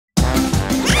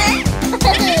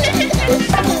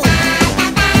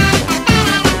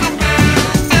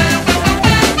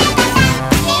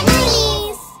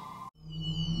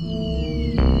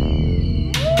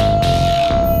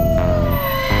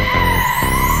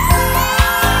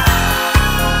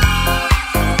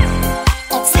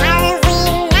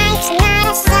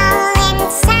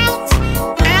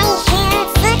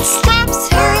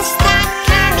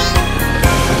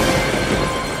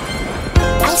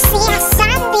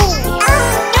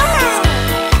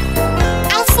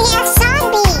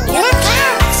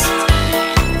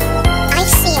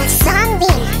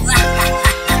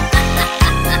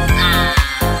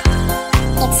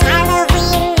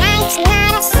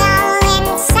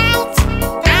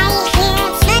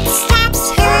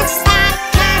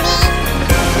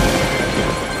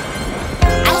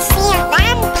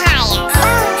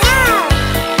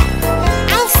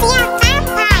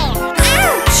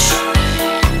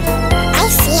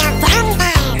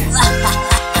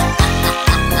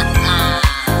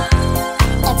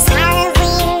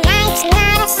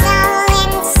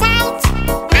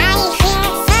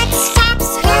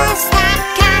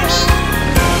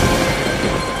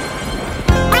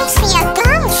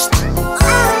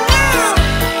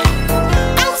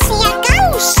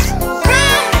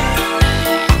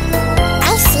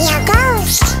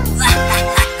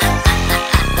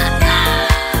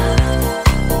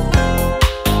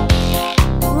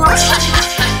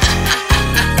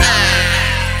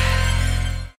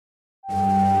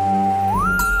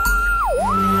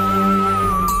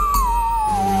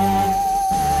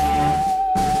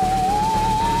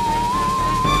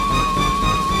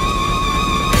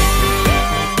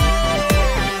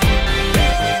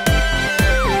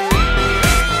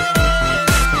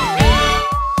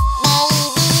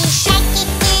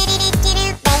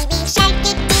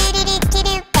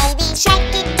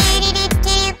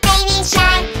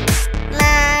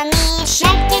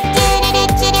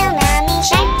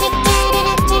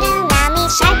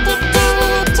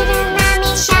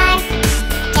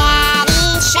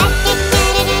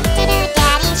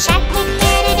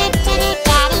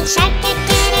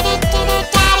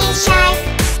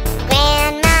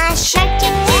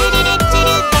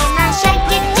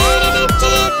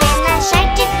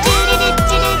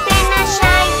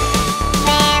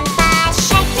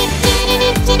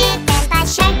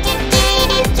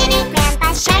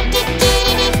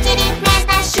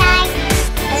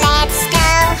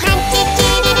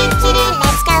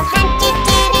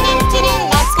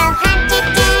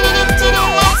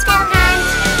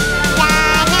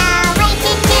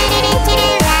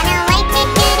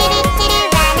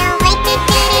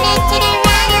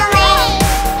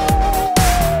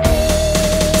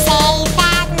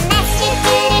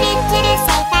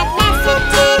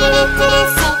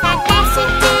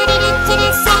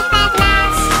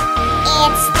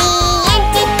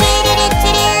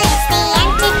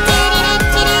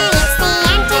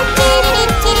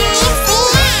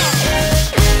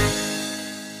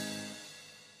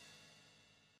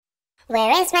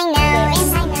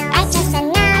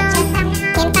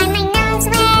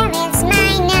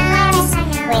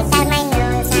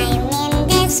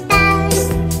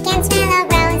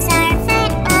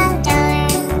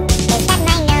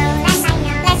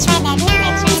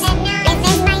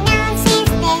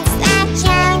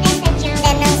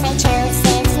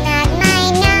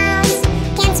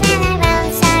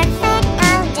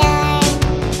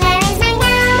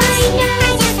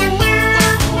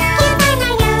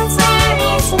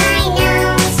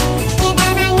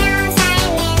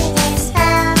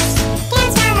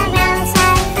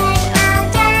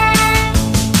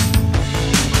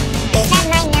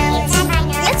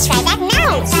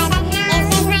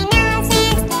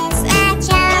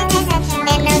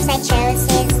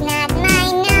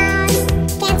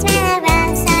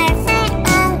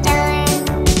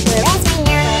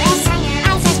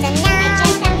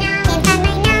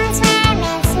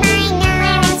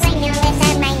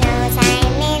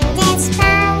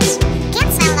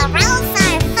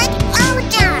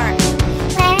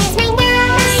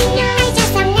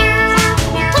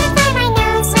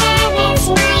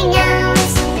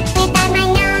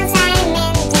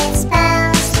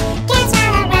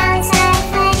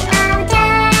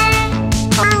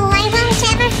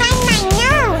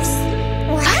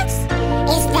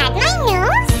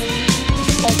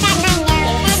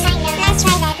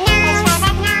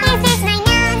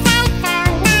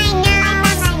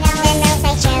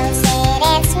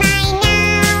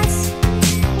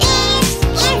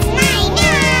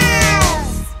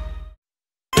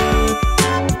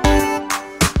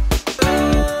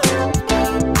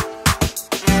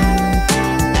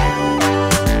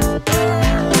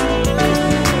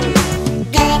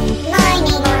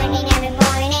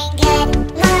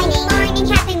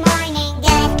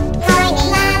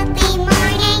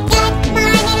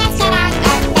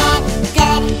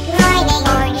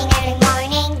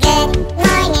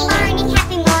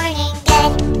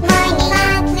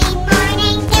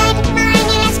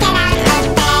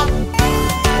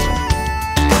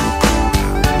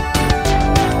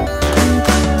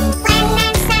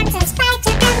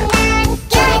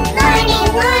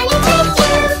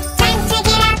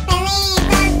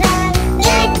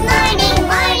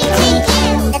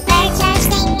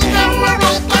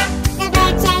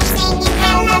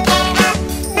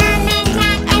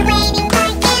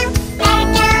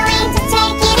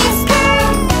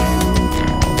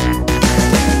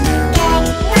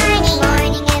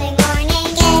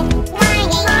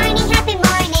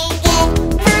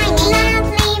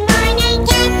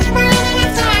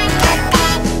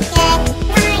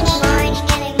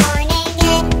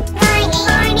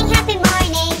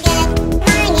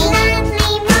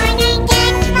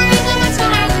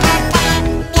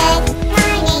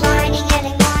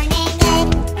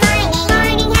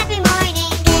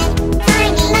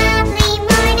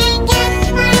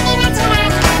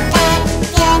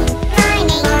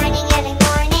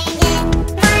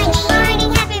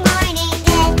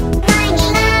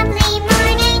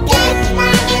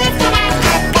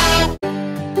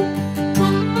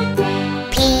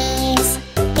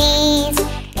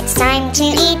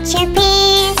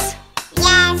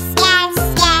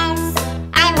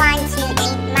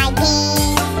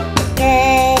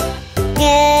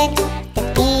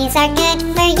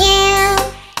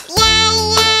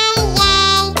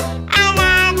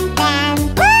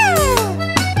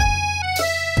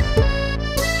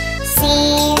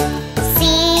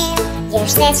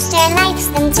sister likes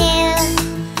them too.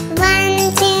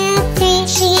 1, 2, 3,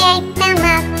 she ate them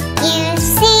up, you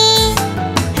see.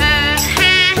 Ha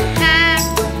ha ha,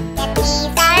 the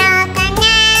bees are all gone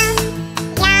now.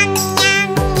 Yum,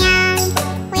 yum, yum,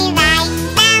 we like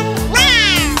them,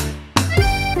 wow!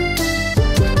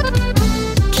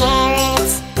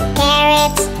 Carrots,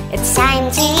 carrots, it's time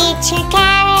to eat your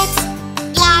carrots.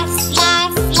 Yes,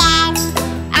 yes, yes,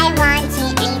 I want to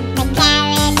eat the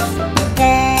carrots.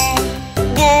 Good,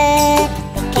 good,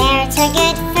 the carrots are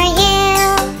good for you.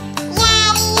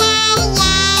 Yay, yay,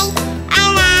 yay, I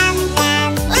love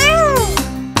them, woo!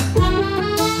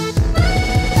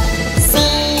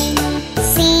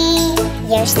 See,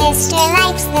 your sister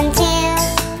likes them too.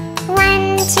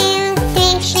 1, 2,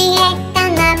 3, she ate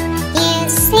them up, you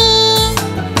see.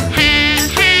 Ha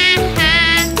ha ha,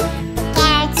 the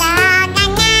carrots are all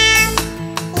gone now.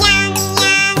 Yum,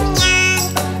 yum, yum,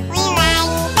 we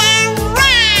like them,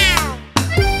 wow!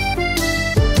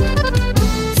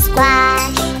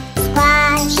 Squash,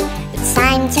 squash, it's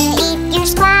time to eat your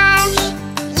squash.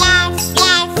 Yes,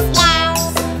 yes, yes,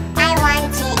 I want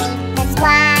to eat the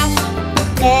squash.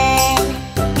 Good,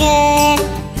 good,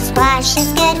 squash is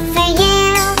good for you.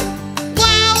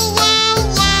 Yay, yay,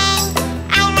 yay,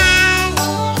 I love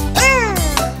it,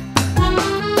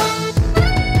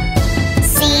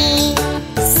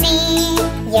 See,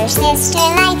 your sister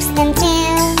likes them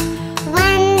too.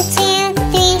 1, 2,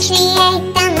 3, she ate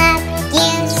them up,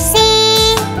 you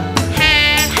see. Ha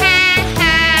ha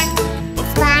ha, the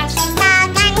squash is all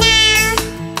gone now.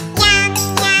 Yum,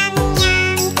 yum,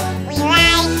 yum, we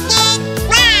like it,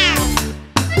 wow!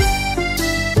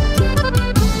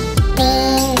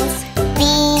 Beans,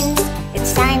 beans,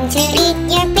 it's time to eat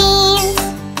your beans.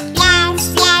 Yes,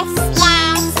 yes,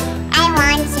 yes, I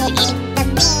want to eat the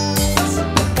beans.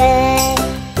 Good,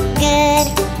 good,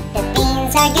 the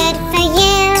beans are good for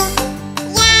you.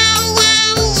 Yay, yay,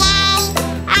 yay,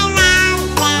 I love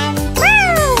them,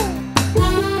 woo!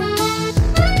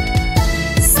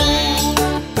 See,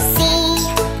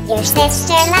 your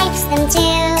sister likes them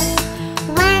too.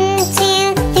 1,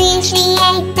 2, 3, she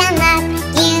ate them up,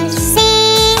 you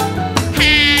see.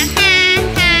 Ha ha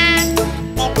ha,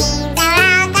 the beans are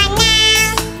all gone now.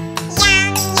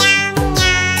 Yum, yum,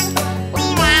 yum, we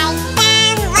like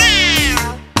them, wow!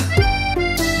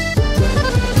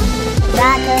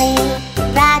 Broccoli,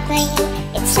 broccoli,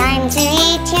 it's time to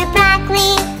eat your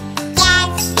broccoli.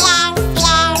 Yes, yes,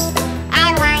 yes, I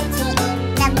want to eat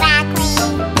the broccoli.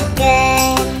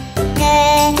 Good,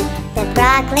 good, the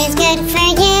broccoli's good for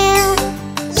you.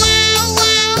 Yay,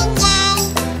 yay, yay,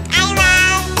 I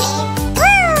love it,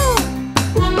 woo!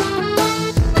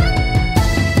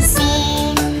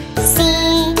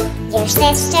 See, your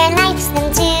sister likes them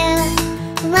too.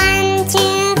 1,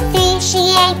 2, 3, she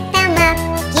ate them up,